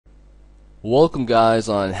Welcome guys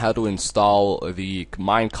on how to install the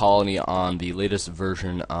mine colony on the latest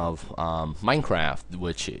version of Minecraft,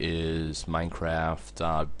 which is Minecraft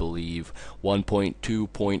I believe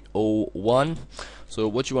 1.2.01. So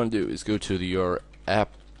what you want to do is go to your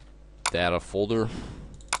app data folder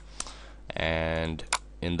and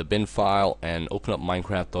in the bin file and open up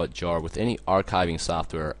minecraft.jar with any archiving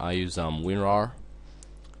software. I use WinRAR,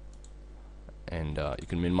 and you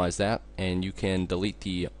can minimize that, and you can delete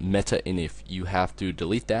the meta in if you have to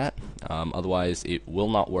delete that. Otherwise it will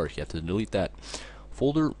not work. You have to delete that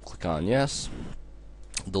folder. Click on yes,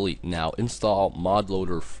 delete. Now install mod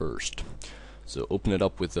loader first. So open it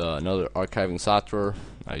up with another archiving software.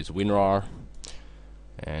 I use WinRAR,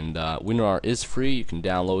 and WinRAR is free. You can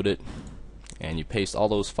download it and you paste all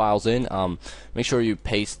those files in. Make sure you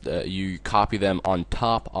you copy them on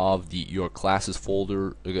top of your classes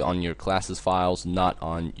folder, on your classes files, not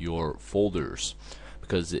on your folders,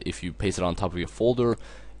 because if you paste it on top of your folder,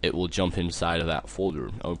 it will jump inside of that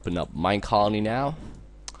folder. Open up Mine Colony now.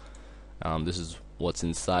 This is what's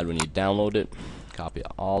inside when you download it. Copy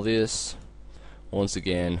all this. Once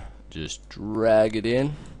again, just drag it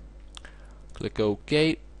in. Click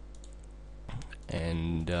OK,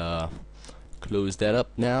 and close that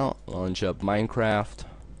up now. Launch up Minecraft.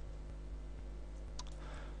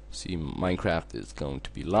 See, Minecraft is going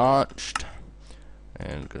to be launched,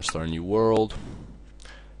 and we're going to start a new world.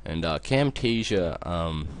 And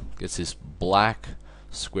Camtasia gets this black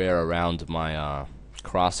square around my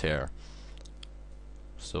crosshair,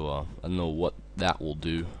 so I don't know what that will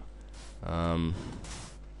do. Not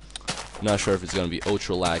sure if it's going to be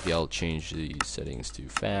ultra laggy. I'll change the settings to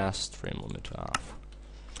fast, frame limit off.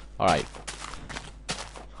 Alright.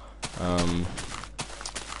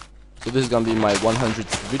 So this is going to be my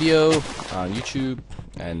 100th video on YouTube,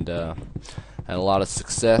 and had a lot of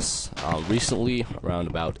success recently. Around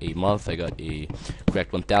about a month I got a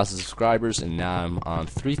correct 1,000 subscribers, and now I'm on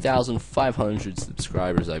 3,500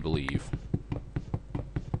 subscribers, I believe.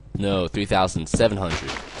 No,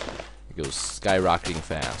 3,700. It goes skyrocketing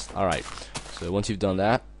fast. Alright, so once you've done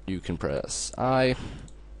that, you can press I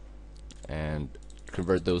and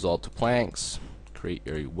convert those all to planks. Create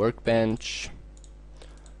your workbench,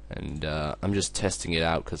 and I'm just testing it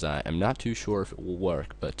out because I am not too sure if it will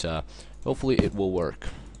work, but hopefully it will work.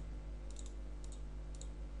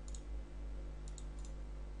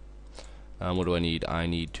 What do I need? I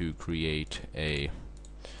need to create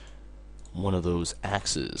one of those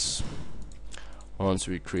axes. Once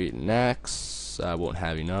we create an axe, I won't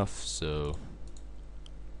have enough, so,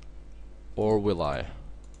 or will I? I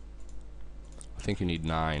think you need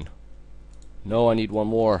 9. No, I need one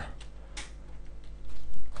more.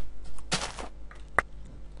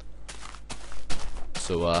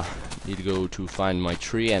 So need to go to find my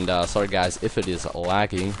tree, and sorry guys if it is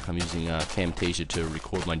lagging. I'm using Camtasia to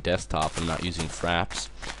record my desktop. I'm not using Fraps.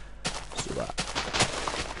 So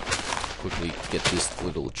quickly get this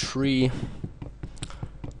little tree,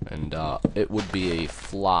 and it would be a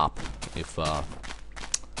flop if it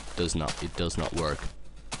does not work.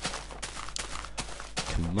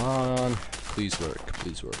 Come on. Please work,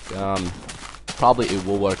 please work. Probably it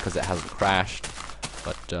will work because it hasn't crashed,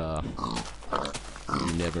 but you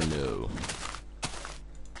never know.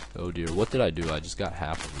 Oh dear, what did I do? I just got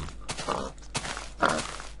half of them.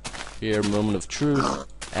 Here, moment of truth,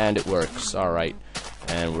 and it works. All right,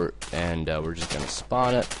 and we're just gonna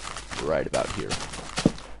spawn it right about here.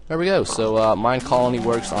 There we go. So Mine Colony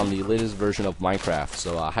works on the latest version of Minecraft.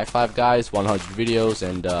 So high five, guys! 100 videos,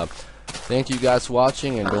 and thank you guys for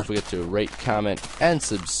watching, and don't forget to rate, comment, and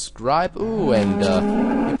subscribe. Ooh,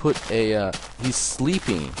 and he put a, he's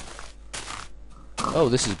sleeping. Oh,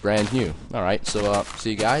 this is brand new. Alright, so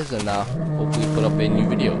see you guys, and hopefully put up a new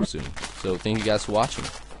video soon. So thank you guys for watching.